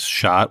his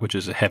shot, which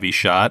is a heavy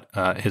shot,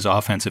 his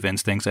offensive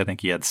instincts. I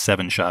think he had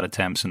 7 shot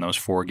attempts in those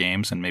 4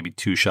 games and maybe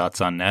 2 shots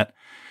on net.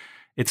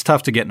 It's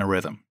tough to get in a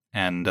rhythm.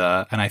 And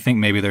I think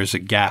maybe there's a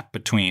gap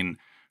between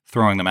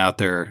throwing them out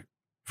there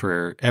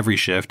for every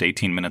shift,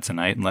 18 minutes a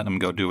night, and letting them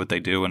go do what they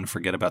do and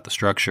forget about the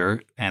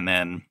structure, and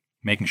then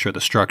making sure the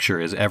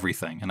structure is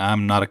everything. And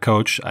I'm not a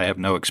coach. I have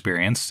no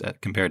experience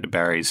compared to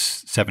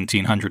Barry's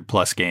 1,700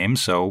 plus games,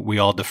 so we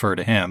all defer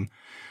to him.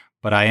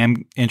 But I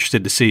am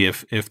interested to see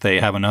if they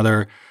have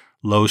another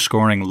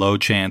low-scoring,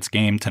 low-chance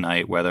game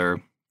tonight,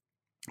 whether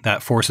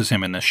that forces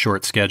him in this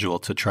short schedule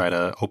to try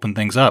to open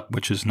things up,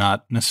 which is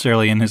not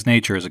necessarily in his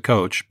nature as a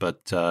coach.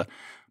 But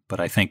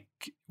I think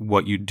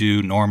what you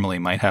do normally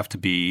might have to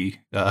be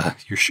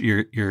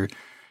your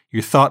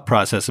thought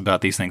process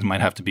about these things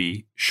might have to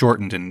be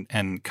shortened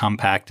and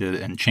compacted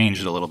and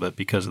changed a little bit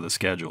because of the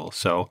schedule.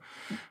 So.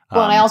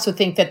 Well, and I also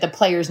think that the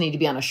players need to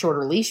be on a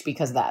shorter leash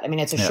because of that. I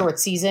mean, it's a short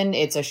season.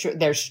 It's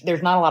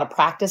there's not a lot of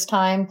practice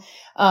time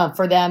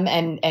for them.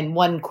 And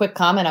one quick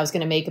comment I was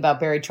going to make about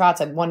Barry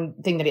Trotz, one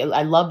thing that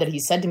I love that he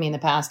said to me in the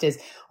past is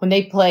when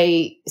they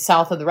play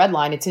south of the red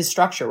line, it's his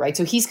structure, right?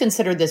 So he's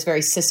considered this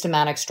very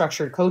systematic,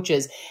 structured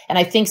coaches. And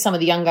I think some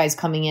of the young guys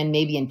coming in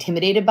may be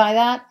intimidated by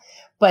that.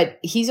 But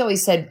he's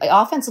always said,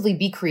 offensively,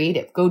 be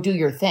creative, go do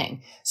your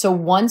thing. So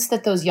once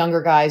that those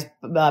younger guys,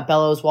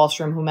 Bellows,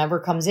 Wahlstrom, whomever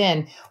comes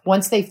in,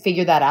 once they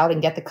figure that out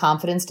and get the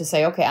confidence to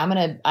say, okay,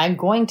 I'm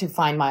going to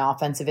find my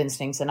offensive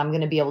instincts and I'm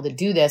going to be able to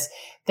do this,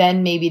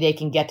 then maybe they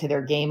can get to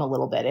their game a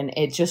little bit. And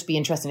it'd just be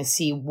interesting to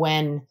see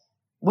when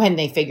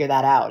they figure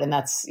that out. And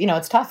that's,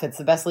 it's tough. It's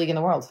the best league in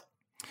the world.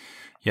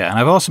 Yeah. And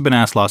I've also been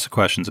asked lots of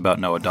questions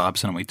about Noah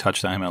Dobson, and we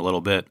touched on him a little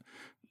bit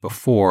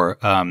before.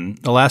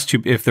 The last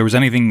 2, if there was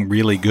anything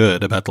really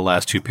good about the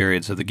last 2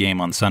 periods of the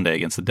game on Sunday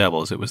against the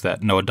Devils, it was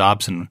that Noah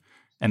Dobson,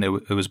 and it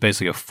was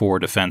basically a 4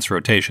 defense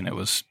rotation. It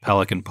was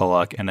Pelech and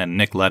Pulock, and then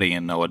Nick Leddy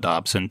and Noah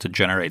Dobson to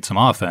generate some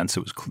offense.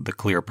 It was the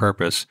clear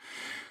purpose.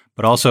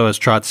 But also, as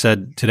Trotz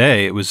said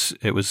today, it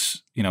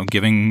was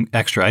giving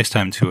extra ice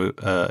time to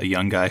a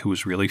young guy who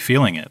was really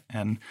feeling it,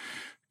 and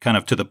kind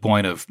of to the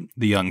point of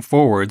the young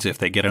forwards, if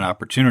they get an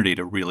opportunity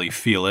to really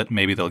feel it,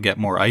 maybe they'll get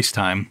more ice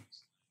time.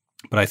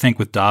 But I think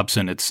with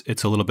Dobson, it's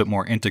a little bit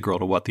more integral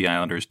to what the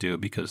Islanders do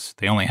because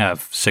they only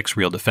have 6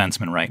 real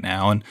defensemen right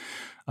now.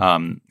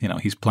 And,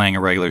 he's playing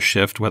a regular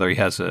shift, whether he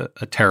has a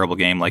terrible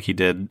game like he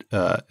did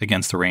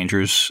against the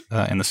Rangers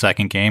in the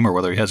second game or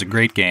whether he has a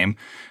great game.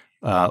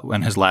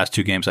 And his last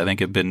 2 games, I think,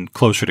 have been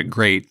closer to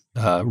great,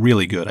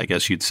 really good, I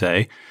guess you'd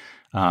say.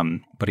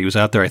 But he was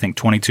out there, I think,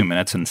 22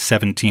 minutes, and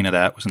 17 of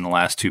that was in the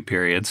last 2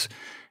 periods.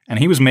 And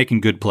he was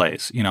making good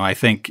plays. I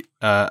think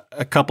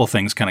a couple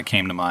things kind of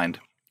came to mind.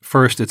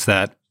 First, it's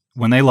that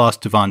when they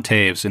lost Devon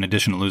Toews, in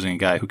addition to losing a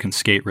guy who can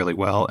skate really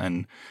well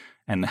and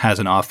has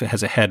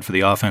a head for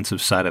the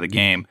offensive side of the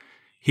game,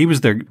 he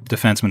was their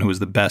defenseman who was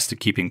the best at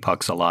keeping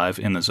pucks alive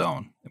in the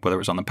zone, whether it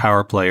was on the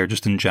power play or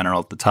just in general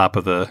at the top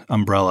of the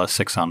umbrella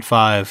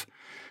 6-on-5.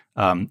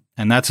 And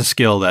that's a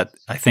skill that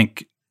I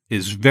think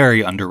is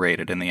very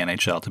underrated in the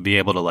NHL, to be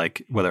able to,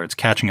 like, whether it's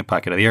catching a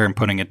puck out of the air and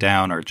putting it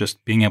down or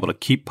just being able to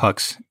keep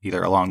pucks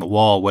either along the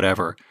wall,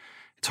 whatever.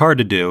 It's hard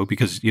to do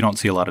because you don't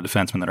see a lot of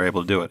defensemen that are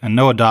able to do it. And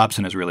Noah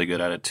Dobson is really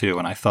good at it too.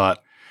 And I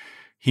thought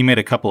he made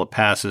a couple of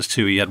passes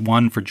too. He had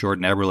one for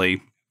Jordan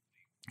Eberle,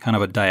 kind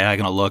of a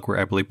diagonal look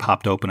where Eberle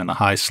popped open in the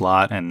high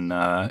slot. And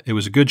it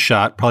was a good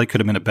shot. Probably could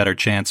have been a better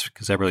chance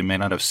because Eberle may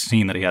not have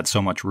seen that he had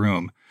so much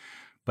room.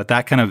 But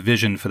that kind of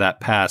vision for that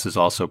pass is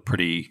also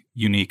pretty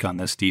unique on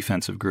this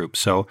defensive group.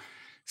 So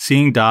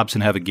seeing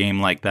Dobson have a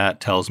game like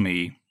that tells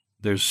me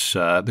there's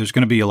going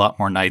to be a lot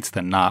more nights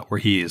than not where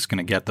he is going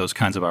to get those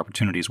kinds of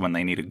opportunities when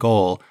they need a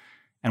goal.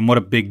 And what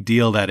a big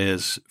deal that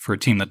is for a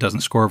team that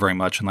doesn't score very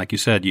much. And like you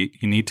said, you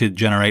need to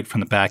generate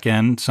from the back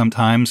end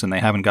sometimes, and they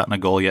haven't gotten a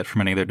goal yet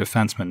from any of their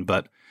defensemen.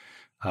 But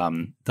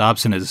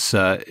Dobson has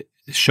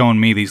shown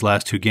me these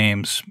last two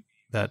games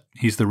that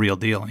he's the real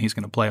deal, and he's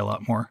going to play a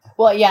lot more.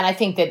 Well, yeah, and I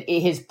think that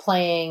his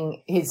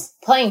playing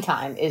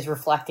time is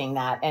reflecting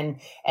that and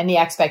the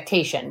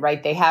expectation,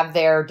 right? They have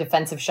their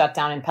defensive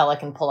shutdown in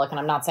Pelech and Pulock, and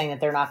I'm not saying that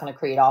they're not going to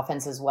create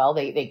offense as well.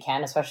 They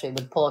can, especially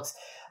with Pulock's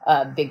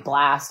big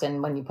blast,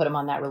 and when you put him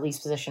on that release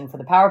position for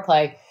the power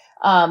play.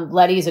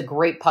 Leddy is a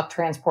great puck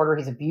transporter.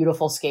 He's a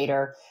beautiful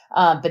skater.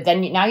 But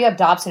then now you have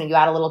Dobson, and you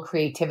add a little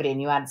creativity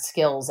and you add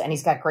skills, and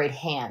he's got great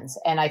hands.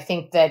 And I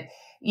think that,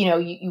 you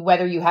know,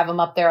 whether you have him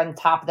up there on the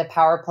top of the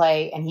power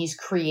play and he's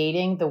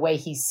creating the way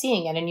he's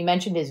seeing it, and you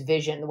mentioned his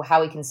vision,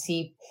 how he can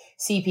see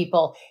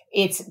people.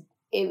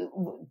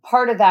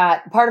 Part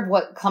of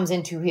what comes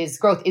into his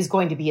growth is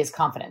going to be his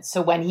confidence.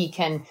 So when he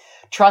can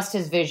trust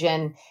his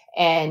vision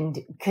and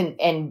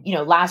you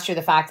know, last year,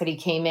 the fact that he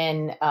came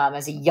in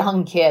as a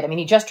young kid, I mean,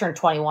 he just turned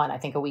 21, I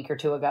think a week or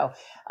two ago.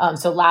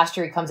 So last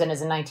year he comes in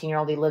as a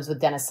 19-year-old. He lives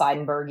with Dennis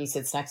Seidenberg. He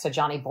sits next to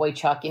Johnny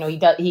Boychuk. You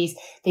know,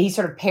 he's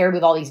sort of paired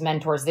with all these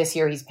mentors. This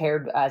year he's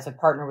paired as a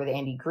partner with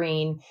Andy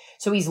Green.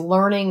 So he's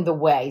learning the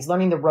way, he's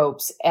learning the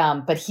ropes.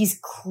 But he's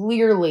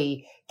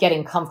clearly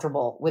getting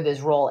comfortable with his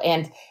role.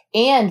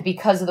 And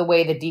because of the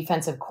way the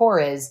defensive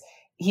core is,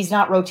 he's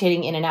not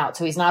rotating in and out.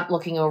 So he's not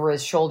looking over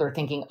his shoulder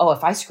thinking, oh,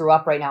 if I screw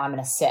up right now, I'm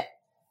going to sit,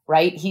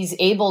 right? He's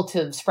able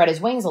to spread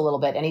his wings a little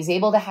bit, and he's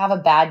able to have a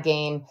bad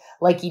game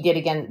like he did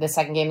again the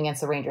second game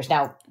against the Rangers.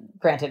 Now,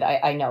 granted,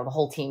 I know the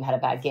whole team had a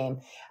bad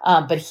game,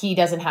 but he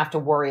doesn't have to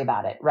worry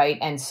about it, right?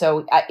 And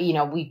so, you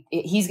know,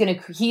 he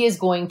is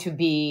going to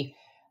be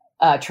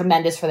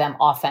tremendous for them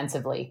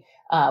offensively.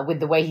 With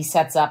the way he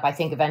sets up, I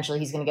think eventually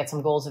he's going to get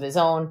some goals of his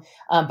own.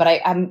 But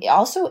I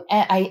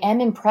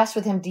am impressed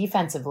with him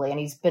defensively, and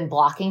he's been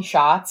blocking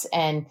shots.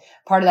 And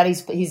part of that,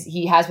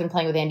 he has been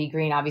playing with Andy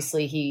Green.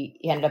 Obviously, he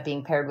ended up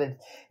being paired with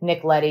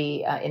Nick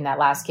Leddy in that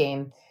last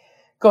game,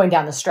 going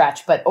down the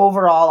stretch. But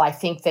overall, I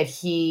think that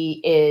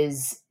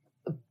he's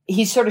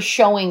sort of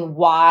showing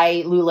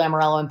why Lou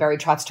Lamoriello and Barry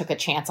Trotz took a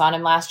chance on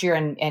him last year.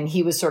 And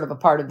he was sort of a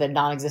part of the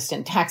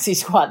non-existent taxi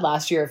squad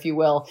last year, if you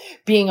will,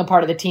 being a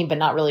part of the team, but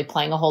not really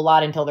playing a whole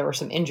lot until there were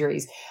some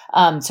injuries.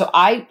 So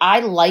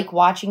I like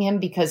watching him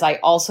because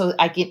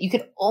you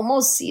could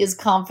almost see his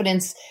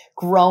confidence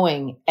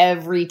growing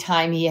every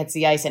time he hits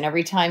the ice, and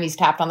every time he's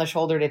tapped on the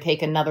shoulder to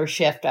take another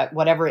shift at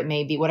whatever it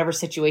may be, whatever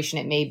situation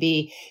it may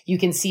be, you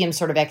can see him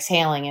sort of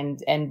exhaling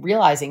and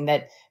realizing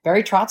that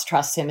Barry Trotz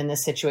trusts him in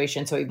this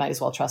situation, so he might as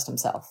well trust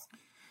himself.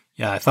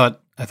 Yeah, I thought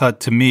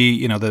to me,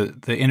 you know,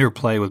 the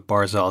interplay with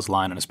Barzal's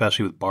line, and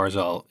especially with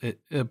Barzal,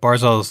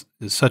 Barzal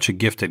is such a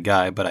gifted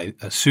guy, but I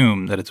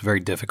assume that it's very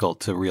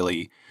difficult to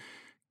really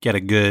get a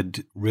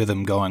good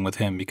rhythm going with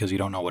him because you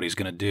don't know what he's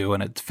going to do.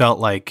 And it felt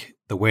like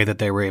the way that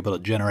they were able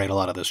to generate a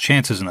lot of those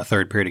chances in the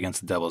third period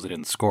against the Devils, they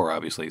didn't score,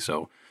 obviously,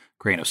 so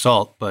grain of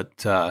salt.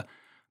 But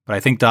I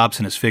think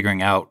Dobson is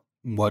figuring out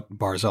what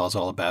Barzal is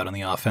all about in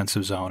the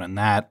offensive zone, and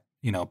that,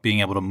 you know,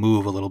 being able to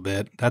move a little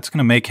bit, that's going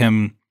to make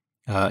him,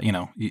 you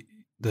know,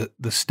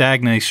 the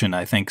stagnation,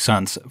 I think,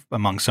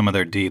 among some of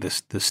their D,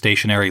 the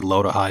stationary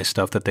low to high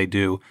stuff that they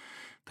do,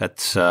 that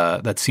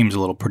seems a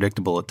little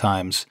predictable at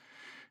times.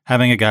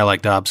 Having a guy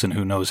like Dobson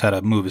who knows how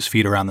to move his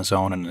feet around the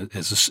zone and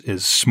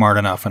is smart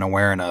enough and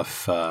aware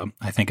enough,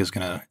 I think is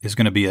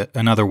gonna be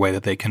another way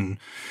that they can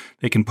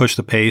push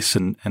the pace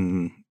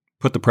and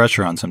put the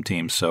pressure on some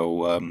teams.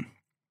 So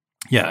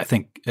yeah, I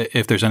think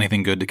if there's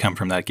anything good to come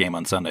from that game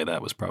on Sunday,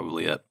 that was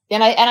probably it.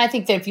 And I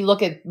think that if you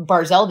look at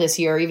Barzal this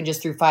year, even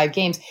just through 5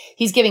 games,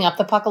 he's giving up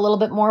the puck a little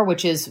bit more,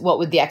 which is what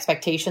with the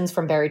expectations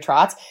from Barry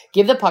Trotz.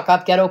 Give the puck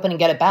up, get open, and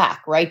get it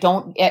back, right?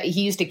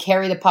 He used to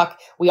carry the puck.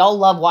 We all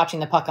love watching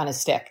the puck on his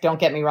stick. Don't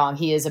get me wrong.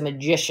 He is a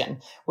magician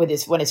when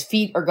his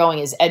feet are going,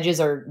 his edges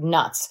are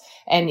nuts.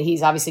 And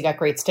he's obviously got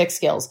great stick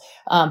skills.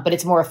 But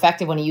it's more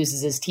effective when he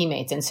uses his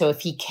teammates. And so if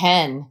he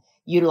can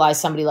utilize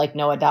somebody like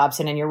Noah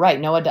Dobson, and you're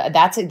right,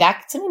 that's an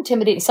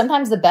intimidating.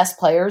 Sometimes the best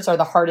players are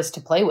the hardest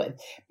to play with.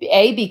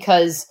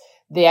 Because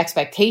the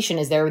expectation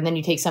is there. And then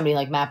you take somebody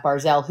like Matt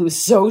Barzal, who's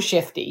so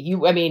shifty.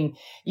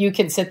 You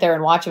can sit there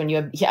and watch him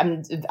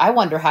and I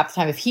wonder half the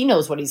time if he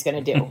knows what he's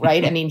going to do,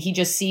 right? I mean, he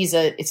just sees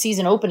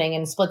an opening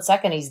and split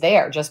second, he's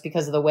there just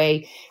because of the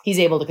way he's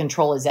able to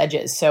control his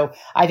edges. So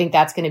I think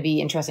that's going to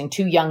be interesting.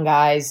 Two young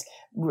guys,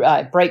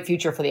 bright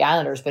future for the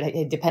Islanders, but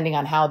depending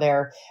on how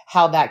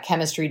that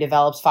chemistry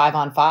develops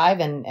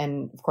 5-on-5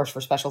 and of course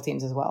for special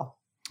teams as well.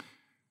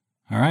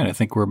 All right, I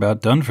think we're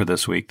about done for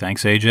this week.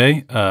 Thanks,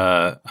 AJ.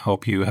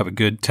 Hope you have a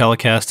good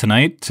telecast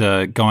tonight,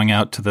 going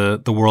out to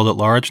the world at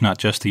large, not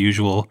just the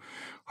usual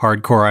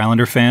hardcore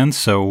Islander fans.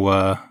 So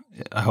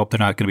I hope they're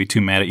not going to be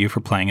too mad at you for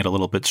playing it a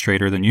little bit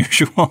straighter than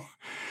usual.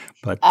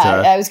 But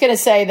I was going to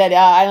say that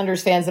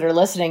Islanders fans that are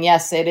listening,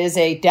 yes, it is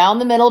a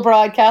down-the-middle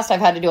broadcast.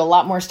 I've had to do a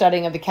lot more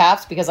studying of the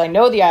Caps because I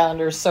know the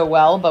Islanders so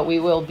well, but we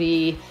will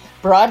be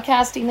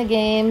broadcasting the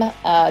game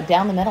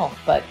down the middle.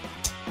 But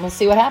we'll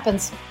see what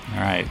happens. All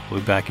right.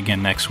 We'll be back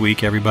again next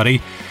week,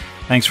 everybody.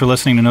 Thanks for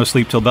listening to No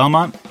Sleep Till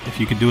Belmont. If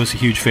you could do us a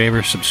huge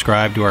favor,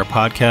 subscribe to our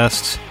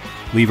podcasts,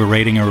 leave a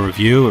rating or a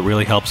review. It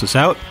really helps us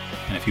out.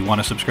 And if you want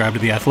to subscribe to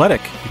The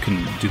Athletic, you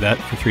can do that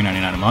for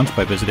 $3.99 a month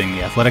by visiting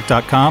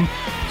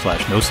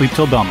theathletic.com/No Sleep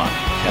Till Belmont.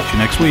 Catch you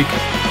next week.